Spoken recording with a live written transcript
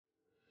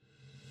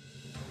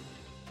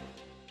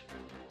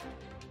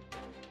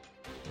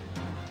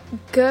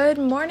Good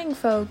morning,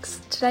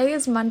 folks. Today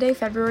is Monday,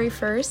 February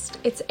 1st.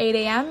 It's 8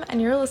 a.m. and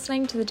you're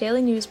listening to the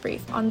Daily News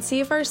Brief on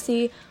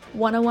CFRC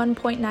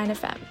 101.9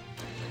 FM.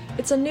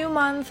 It's a new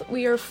month,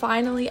 we are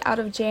finally out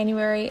of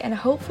January, and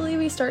hopefully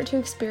we start to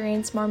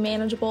experience more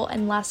manageable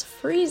and less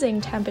freezing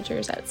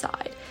temperatures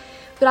outside.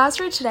 But as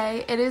for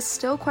today, it is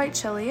still quite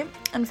chilly.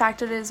 In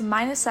fact, it is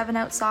 -7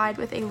 outside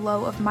with a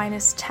low of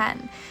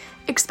 -10.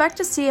 Expect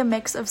to see a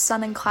mix of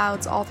sun and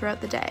clouds all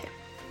throughout the day.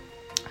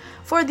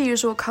 For the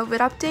usual COVID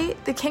update,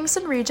 the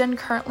Kingston region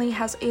currently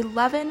has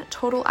 11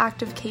 total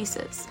active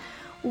cases,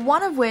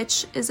 one of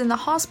which is in the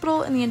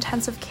hospital in the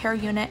intensive care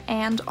unit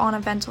and on a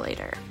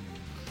ventilator.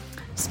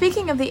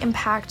 Speaking of the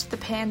impact the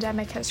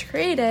pandemic has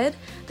created,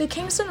 the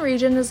Kingston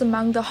region is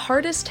among the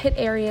hardest hit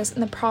areas in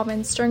the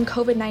province during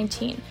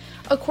COVID-19,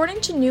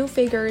 according to new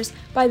figures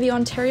by the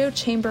Ontario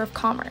Chamber of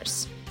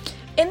Commerce.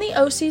 In the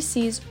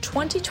OCC's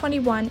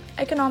 2021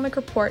 economic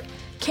report,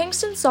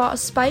 Kingston saw a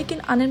spike in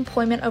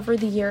unemployment over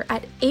the year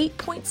at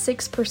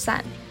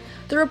 8.6%.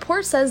 The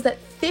report says that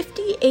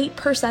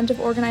 58% of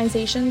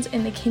organizations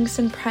in the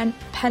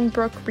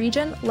Kingston-Pembroke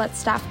region let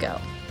staff go,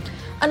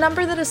 a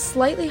number that is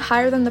slightly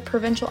higher than the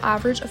provincial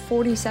average of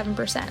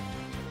 47%.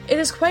 It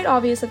is quite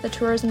obvious that the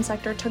tourism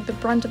sector took the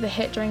brunt of the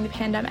hit during the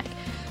pandemic,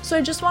 so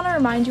I just want to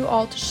remind you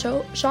all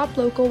to shop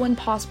local when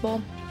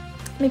possible,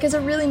 because it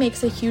really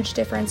makes a huge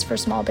difference for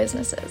small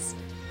businesses.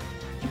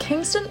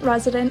 Kingston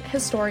resident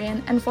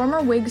historian and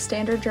former Whig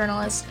Standard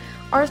journalist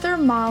Arthur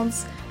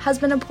Miles has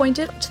been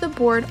appointed to the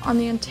board on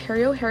the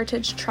Ontario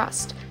Heritage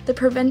Trust, the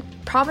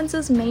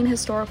province's main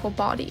historical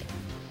body.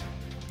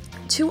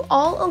 To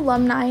all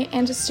alumni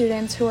and to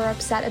students who are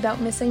upset about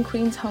missing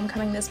Queen's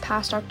Homecoming this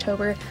past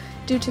October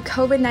due to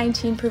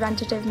COVID-19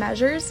 preventative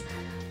measures,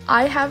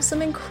 I have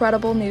some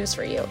incredible news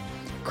for you.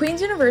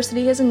 Queen's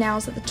University has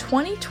announced that the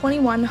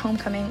 2021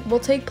 Homecoming will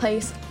take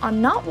place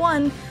on not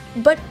one,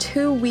 but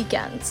 2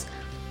 weekends.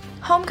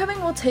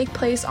 Homecoming will take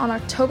place on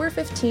October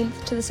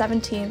 15th to the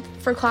 17th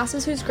for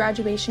classes whose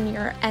graduation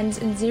year ends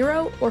in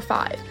 0 or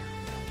 5,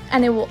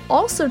 and it will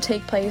also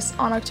take place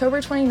on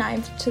October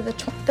 29th to the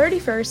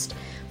 31st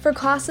for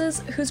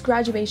classes whose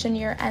graduation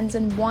year ends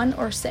in 1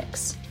 or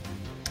 6.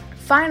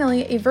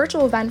 Finally, a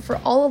virtual event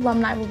for all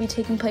alumni will be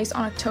taking place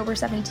on October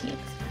 17th.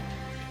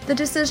 The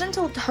decision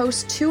to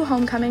host 2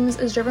 homecomings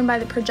is driven by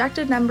the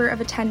projected number of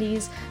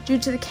attendees due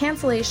to the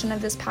cancellation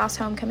of this past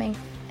homecoming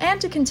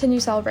and to continue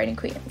celebrating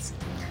Queens.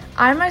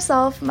 I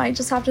myself might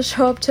just have to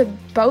show up to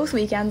both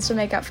weekends to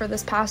make up for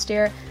this past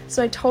year,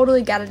 so I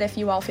totally get it if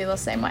you all feel the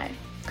same way.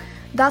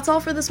 That's all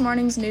for this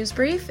morning's news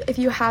brief. If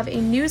you have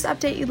a news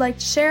update you'd like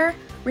to share,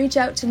 reach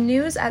out to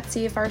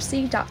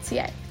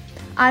news@cfrc.ca.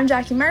 I'm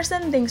Jackie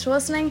Merson, thanks for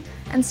listening,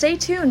 and stay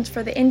tuned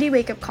for the Indie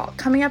Wake Up Call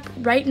coming up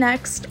right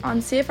next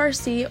on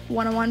CFRC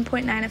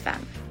 101.9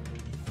 FM.